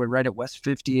of Broadway, right at West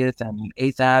 50th and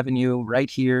 8th Avenue, right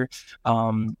here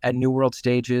at New World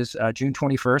Stages, June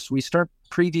 21st. We start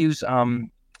previews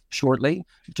shortly,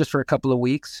 just for a couple of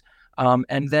weeks.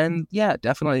 And then,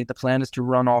 definitely the plan is to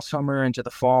run all summer into the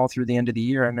fall through the end of the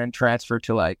year, and then transfer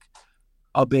to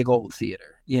a big old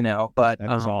theater, but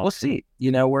awesome. We'll see.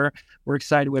 We're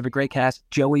excited. We have a great cast.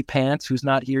 Joey Pants, who's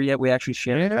not here yet. We actually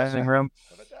share a dressing room,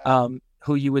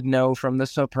 who you would know from The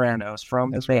Sopranos, from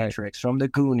The Matrix, from The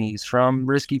Goonies, from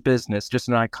Risky Business, just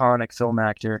an iconic film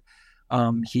actor.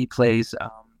 He plays a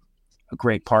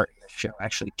great part in the show,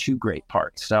 actually 2 great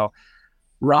parts. So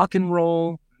rock and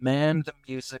roll,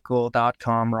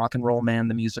 manthemusical.com,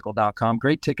 rockandrollmanthemusical.com.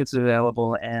 Great tickets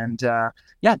available. And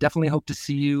definitely hope to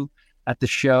see you at the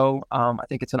show. I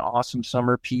think it's an awesome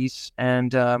summer piece.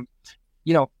 And,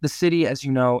 the city, as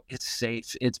you know, it's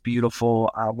safe. It's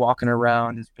beautiful. Walking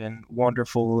around has been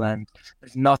wonderful. And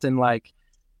there's nothing like,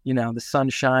 the sun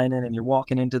shining and you're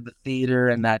walking into the theater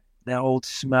and that old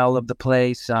smell of the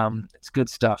place. It's good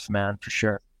stuff, man, for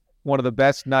sure. One of the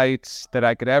best nights that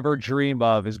I could ever dream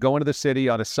of is going to the city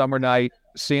on a summer night,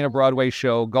 seeing a Broadway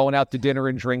show, going out to dinner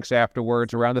and drinks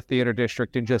afterwards around the theater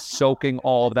district, and just soaking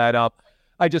all of that up.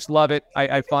 I just love it.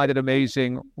 I find it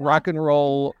amazing.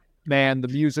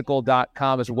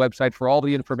 Rockandrollmanthemusical.com is a website for all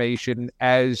the information.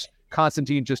 As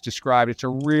Constantine just described, it's a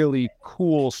really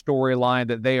cool storyline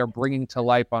that they are bringing to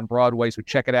life on Broadway, so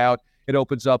check it out. It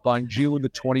opens up on June the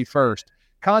 21st.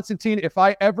 Constantine, if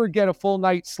I ever get a full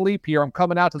night's sleep here, I'm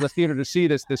coming out to the theater to see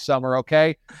this summer,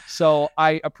 okay? So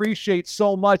I appreciate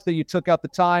so much that you took out the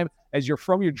time as you're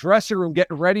from your dressing room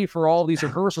getting ready for all these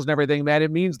rehearsals and everything, man.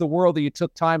 It means the world that you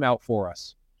took time out for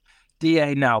us.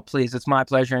 DA, no, please. It's my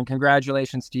pleasure. And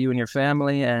congratulations to you and your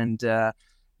family. And,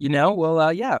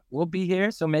 we'll be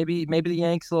here. So maybe the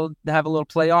Yanks will have a little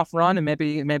playoff run, and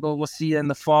maybe we'll see you in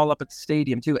the fall up at the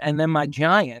stadium too. And then my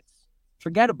Giants,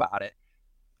 forget about it.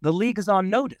 The league is on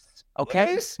notice,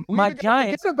 okay? Yes, my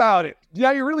Giants. Forget about it.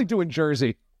 Yeah, you're really doing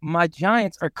Jersey. My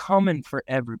Giants are coming for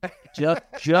everybody.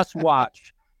 Just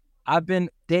watch. I've been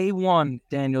day one,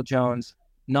 Daniel Jones,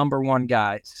 #1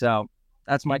 guy. So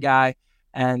that's my guy.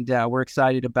 And we're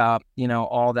excited about,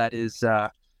 all that is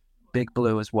Big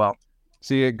Blue as well.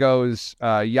 See, it goes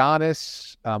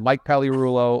Giannis, Mike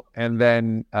Pagliarulo, and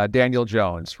then Daniel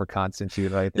Jones for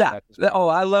Constantine. Right? Yeah.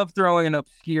 I love throwing an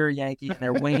obscure Yankee in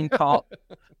there. Wayne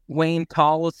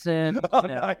Tollison.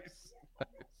 Nice.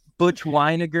 Butch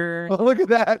Weiniger. Oh, look at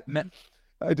that.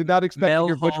 I did not expect to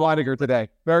hear Butch Weiniger today.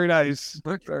 Very nice.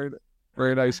 Very,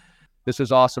 very nice. This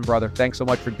is awesome, brother. Thanks so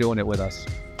much for doing it with us.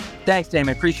 Thanks,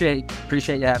 Damon. Appreciate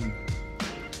you having me.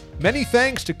 Many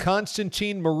thanks to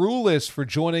Constantine Maroulis for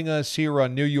joining us here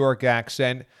on New York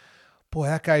Accent. Boy,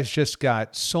 that guy's just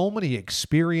got so many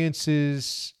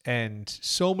experiences and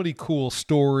so many cool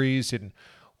stories, and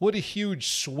what a huge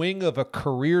swing of a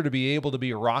career to be able to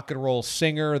be a rock and roll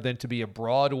singer, then to be a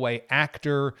Broadway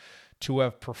actor, to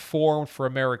have performed for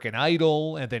American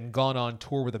Idol and then gone on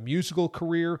tour with a musical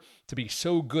career, to be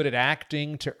so good at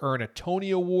acting, to earn a Tony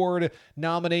Award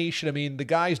nomination. I mean, the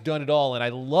guy's done it all, and I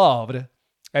loved,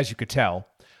 as you could tell,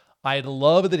 I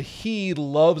love that he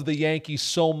loves the Yankees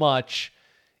so much.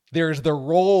 There's the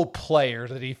role player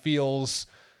that he feels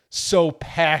so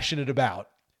passionate about.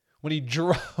 When he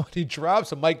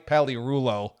drops a Mike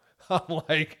Pagliarulo, I'm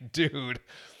like, dude,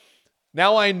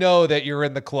 now I know that you're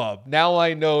in the club. Now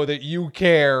I know that you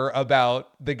care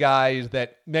about the guys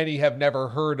that many have never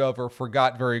heard of or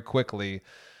forgot very quickly.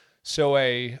 So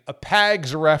a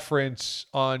Pags reference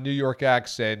on New York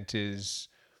Accent is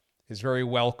very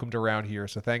welcomed around here.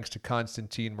 So thanks to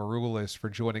Constantine Maroulis for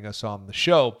joining us on the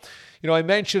show. I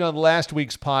mentioned on last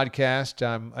week's podcast,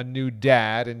 I'm a new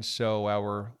dad, and so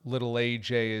our little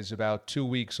AJ is about 2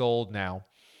 weeks old now.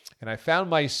 And I found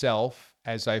myself,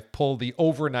 as I've pulled the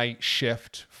overnight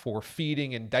shift for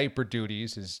feeding and diaper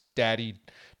duties, as daddy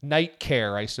night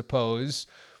care, I suppose,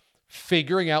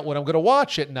 figuring out what I'm going to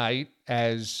watch at night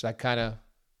as I kind of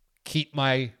keep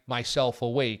myself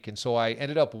awake. And so I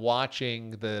ended up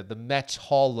watching the Mets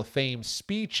Hall of Fame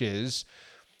speeches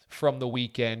from the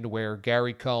weekend, where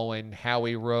Gary Cohen,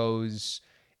 Howie Rose,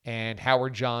 and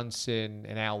Howard Johnson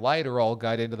and Al Leiter all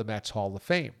got into the Mets Hall of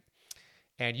Fame.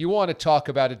 And you want to talk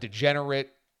about a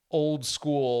degenerate, old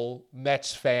school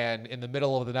Mets fan in the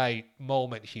middle of the night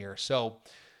moment here. So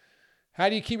how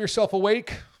do you keep yourself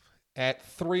awake at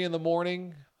 3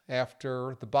 a.m.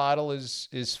 after the bottle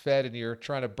is fed and you're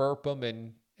trying to burp them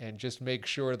and just make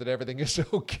sure that everything is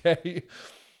okay?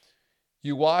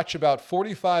 You watch about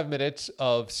 45 minutes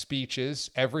of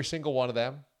speeches, every single one of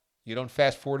them. You don't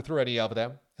fast forward through any of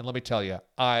them. And let me tell you,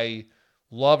 I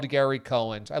loved Gary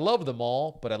Cohen's. I loved them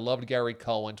all, but I loved Gary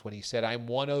Cohen's when he said, "I'm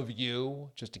one of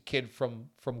you," just a kid from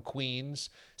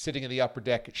Queens sitting in the upper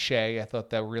deck at Shea. I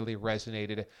thought that really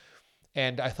resonated.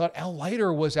 And I thought Al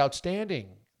Leiter was outstanding,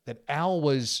 that Al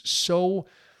was so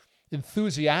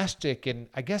enthusiastic. And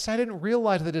I guess I didn't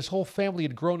realize that his whole family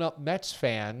had grown up Mets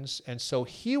fans. And so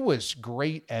he was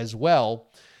great as well.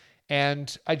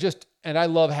 And I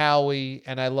love Howie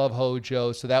and I love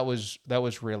Hojo. So that was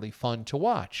really fun to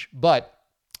watch. But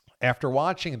after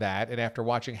watching that and after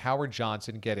watching Howard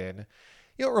Johnson get in,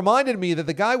 it reminded me that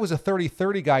the guy was a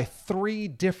 30-30 guy 3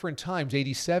 different times,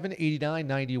 87, 89,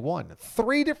 91.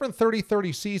 3 different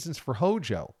 30-30 seasons for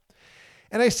Hojo.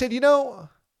 And I said, let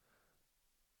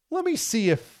me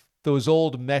see if those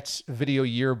old Mets video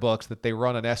yearbooks that they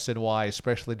run on SNY,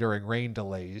 especially during rain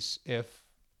delays, if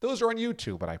those are on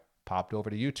YouTube. And I popped over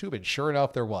to YouTube, and sure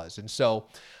enough, there was. And so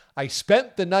I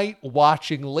spent the night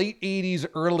watching late 80s,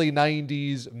 early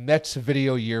 90s Mets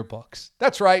video yearbooks.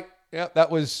 That's right. Yeah,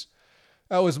 that was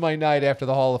my night after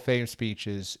the Hall of Fame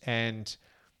speeches. And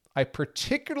I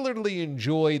particularly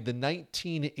enjoyed the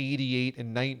 1988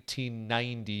 and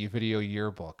 1990 video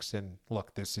yearbooks. And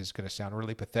look, this is going to sound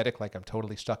really pathetic, like I'm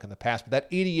totally stuck in the past, but that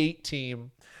 88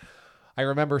 team I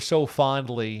remember so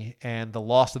fondly, and the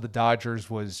loss of the Dodgers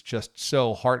was just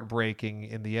so heartbreaking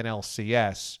in the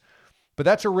NLCS. But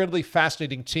that's a really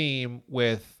fascinating team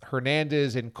with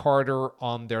Hernandez and Carter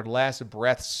on their last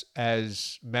breaths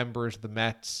as members of the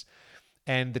Mets.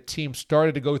 and the team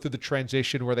started to go through the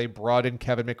transition where they brought in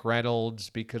Kevin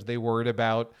McReynolds because they worried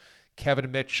about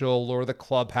Kevin Mitchell or the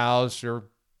clubhouse or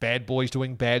bad boys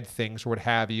doing bad things or what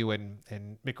have you. And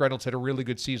McReynolds had a really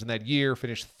good season that year,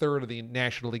 finished third of the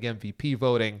National League MVP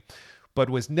voting, but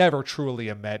was never truly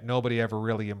a Met. Nobody ever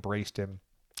really embraced him.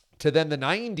 To then the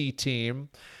 90 team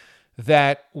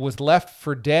that was left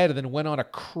for dead and then went on a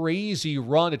crazy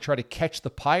run to try to catch the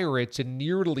Pirates and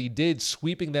nearly did,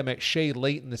 sweeping them at Shea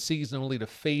late in the season only to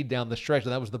fade down the stretch.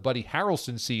 And that was the Buddy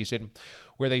Harrelson season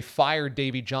where they fired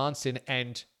Davey Johnson.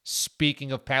 And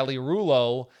speaking of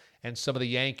Maroulis and some of the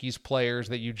Yankees players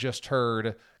that you just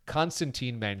heard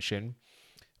Constantine mention,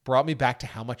 brought me back to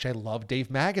how much I love Dave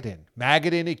Magadan.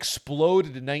 Magadan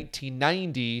exploded in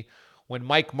 1990 when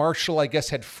Mike Marshall, I guess,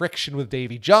 had friction with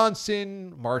Davey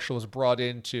Johnson. Marshall was brought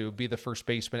in to be the first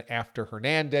baseman after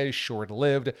Hernandez,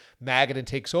 short-lived. Magadan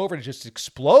takes over and it just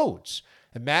explodes.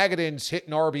 And Magadan's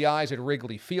hitting RBIs at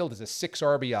Wrigley Field. It's a 6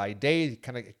 RBI day. He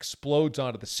kind of explodes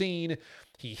onto the scene.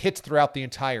 He hits throughout the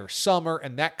entire summer,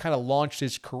 and that kind of launched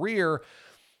his career.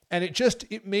 And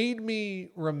it made me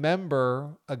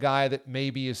remember a guy that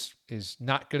maybe is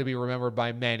not going to be remembered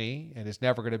by many and is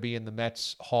never going to be in the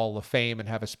Mets Hall of Fame and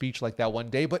have a speech like that one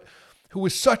day, but who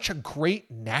was such a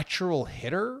great natural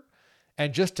hitter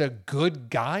and just a good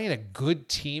guy and a good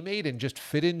teammate and just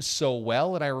fit in so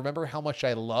well. And I remember how much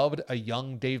I loved a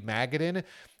young Dave Magadan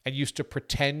and used to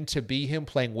pretend to be him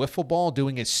playing wiffle ball,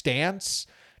 doing his stance.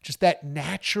 Just that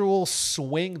natural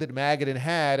swing that Magadan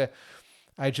had.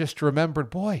 I just remembered,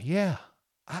 boy, yeah,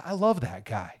 I love that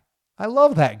guy. I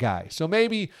love that guy. So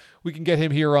maybe we can get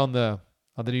him here on the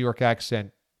New York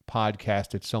Accent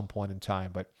podcast at some point in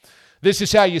time. But this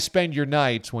is how you spend your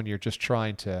nights when you're just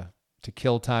trying to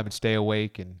kill time and stay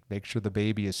awake and make sure the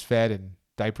baby is fed and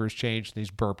diapers changed and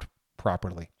he's burped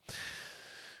properly.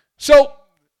 So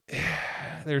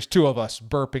there's 2 of us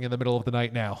burping in the middle of the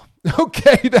night now.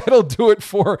 Okay, that'll do it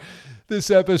for this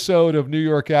episode of New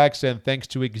York Accent. Thanks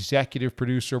to executive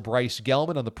producer Bryce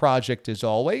Gelman on the project as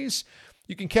always.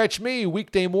 You can catch me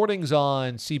weekday mornings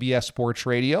on CBS Sports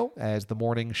Radio as the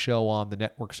morning show on the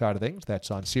network side of things. That's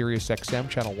on Sirius XM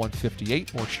channel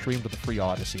 158 or streamed with the free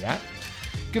Odyssey app.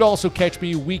 You can also catch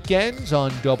me weekends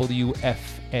on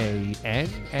WFAN,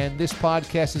 and this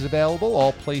podcast is available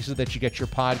all places that you get your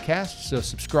podcasts. So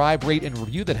subscribe, rate, and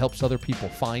review. That helps other people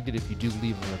find it if you do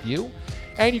leave a review.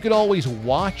 And you can always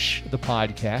watch the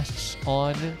podcasts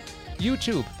on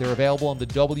YouTube. They're available on the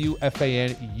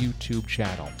WFAN YouTube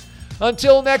channel.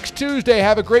 Until next Tuesday,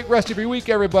 have a great rest of your week,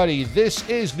 everybody. This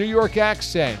is New York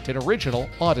Accent, an original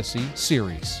Odyssey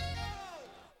series.